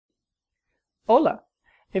Hola!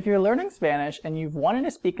 If you're learning Spanish and you've wanted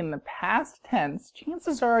to speak in the past tense,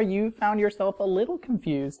 chances are you found yourself a little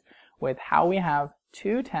confused with how we have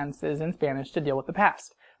two tenses in Spanish to deal with the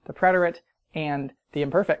past, the preterite and the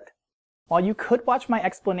imperfect. While you could watch my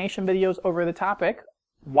explanation videos over the topic,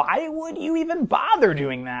 why would you even bother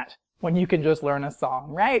doing that when you can just learn a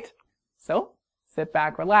song, right? So, sit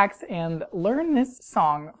back, relax, and learn this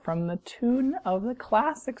song from the tune of the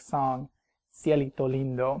classic song, Cielito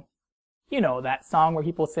Lindo. You know, that song where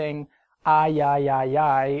people sing, ay, ay, ay,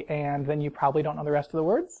 ay, and then you probably don't know the rest of the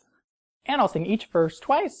words? And I'll sing each verse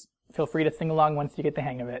twice. Feel free to sing along once you get the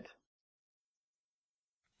hang of it.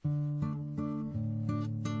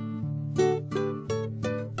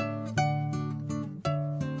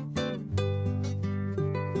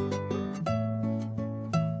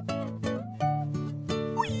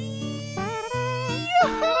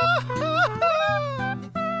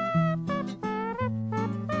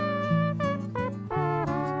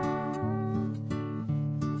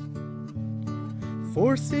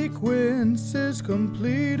 For sequences,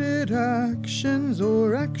 completed actions,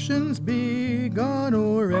 or actions begun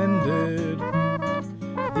or ended.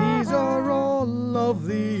 These are all of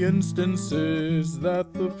the instances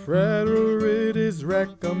that the preterite is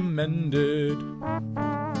recommended.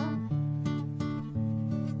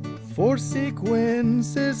 For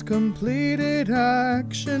sequences, completed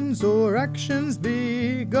actions, or actions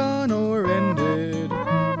begun or ended.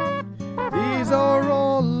 These are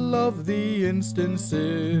all of the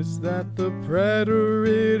instances that the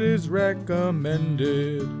preterite is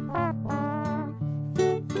recommended.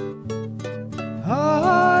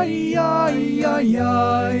 Ay, ay, ay,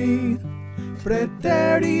 ay,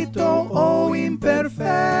 preterito o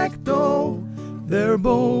imperfecto. They're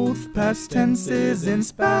both past tenses in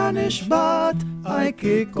Spanish, but hay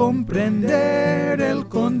que comprender el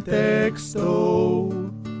contexto.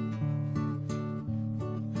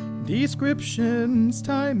 Descriptions,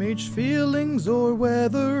 time, age, feelings, or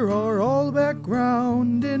weather are all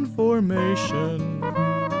background information.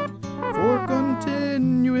 For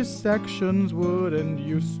continuous actions, would and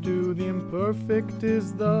used to, the imperfect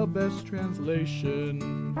is the best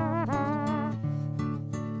translation.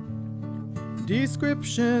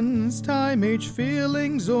 Descriptions, time, age,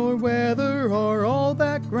 feelings, or weather are all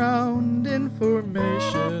background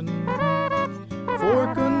information.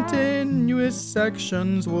 For continuous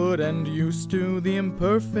sections, would and used to, the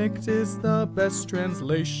imperfect is the best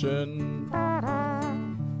translation.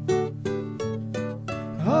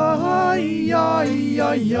 Ay, ay,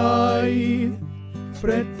 ay, ay,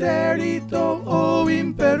 preterito o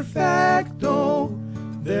imperfecto.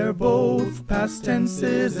 They're both past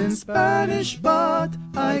tenses in Spanish, but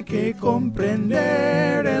hay que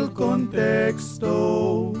comprender el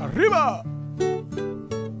contexto. ¡Arriba!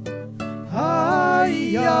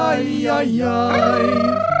 Ay, ay, ay, ay,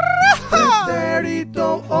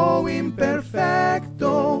 preterito o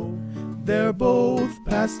imperfecto. They're both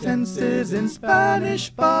past tenses in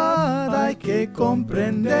Spanish, but hay que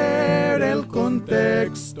comprender el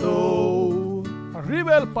contexto.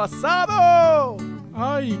 ¡Arriba el pasado!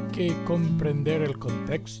 Hay que comprender el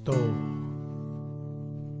contexto.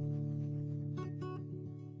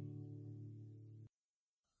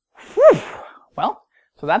 Well,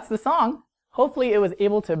 so that's the song. Hopefully it was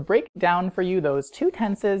able to break down for you those two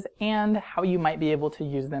tenses and how you might be able to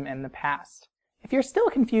use them in the past. If you're still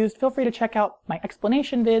confused, feel free to check out my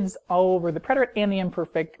explanation vids all over the preterite and the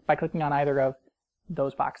imperfect by clicking on either of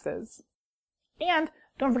those boxes. And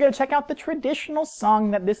don't forget to check out the traditional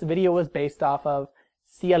song that this video was based off of,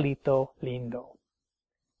 Cielito Lindo.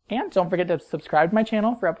 And don't forget to subscribe to my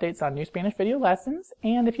channel for updates on new Spanish video lessons,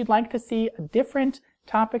 and if you'd like to see a different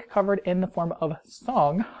topic covered in the form of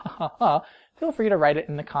song, feel free to write it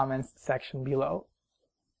in the comments section below.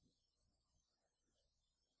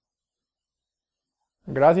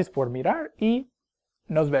 Gracias por mirar y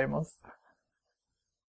nos vemos.